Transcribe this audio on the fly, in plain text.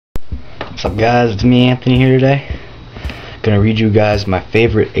What's up, guys? It's me, Anthony, here today. Gonna read you guys my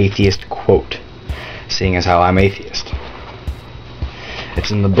favorite atheist quote, seeing as how I'm atheist. It's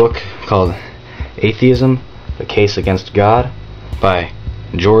in the book called Atheism, The Case Against God by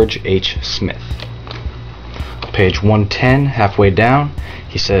George H. Smith. Page 110, halfway down,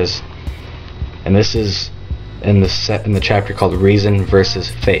 he says, and this is in the chapter called Reason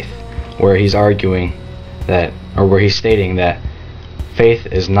versus Faith, where he's arguing that, or where he's stating that faith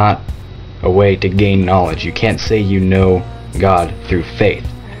is not a way to gain knowledge. You can't say you know God through faith.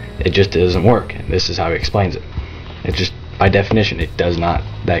 It just doesn't work. And this is how he explains it. It just, by definition, it does not,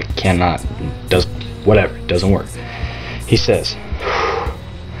 it doesn't work. He says,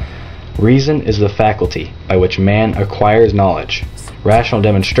 reason is the faculty by which man acquires knowledge. Rational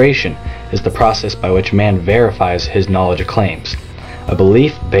demonstration is the process by which man verifies his knowledge claims. A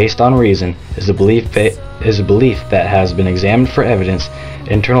belief based on reason is a belief that has been examined for evidence,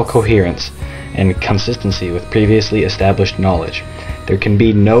 internal coherence, and consistency with previously established knowledge. There can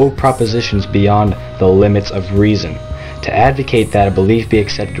be no propositions beyond the limits of reason. To advocate that a belief be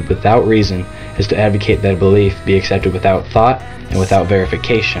accepted without reason is to advocate that a belief be accepted without thought and without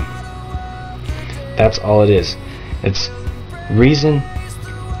verification. That's all it is. It's reason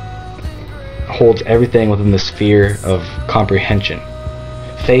holds everything within the sphere of comprehension.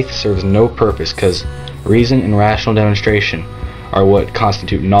 Faith serves no purpose because reason and rational demonstration are what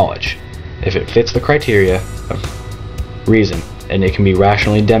constitute knowledge. If it fits the criteria of reason and it can be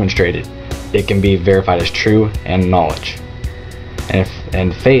rationally demonstrated, it can be verified as true and knowledge.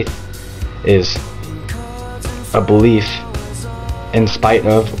 And faith is a belief in spite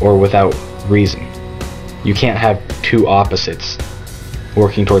of or without reason. You can't have two opposites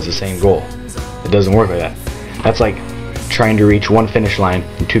working towards the same goal. It doesn't work like that. That's like trying to reach one finish line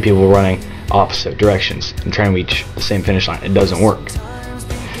and two people running opposite directions and trying to reach the same finish line. It doesn't work.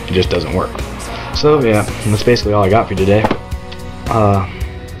 It just doesn't work. So yeah, that's basically all I got for you today.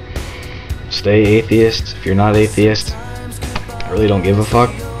 Stay atheist. If you're not atheist, I really don't give a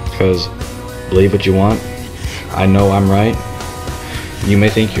fuck, because believe what you want. I know I'm right. You may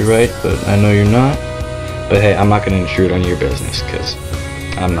think you're right, but I know you're not. But hey, I'm not going to intrude on your business, because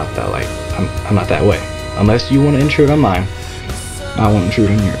I'm not that I'm not that way. Unless you want to intrude on mine, I won't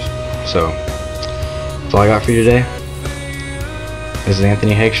intrude on yours. So that's all I got for you today. This is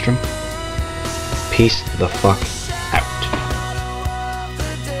Anthony Hagstrom. Peace the fuck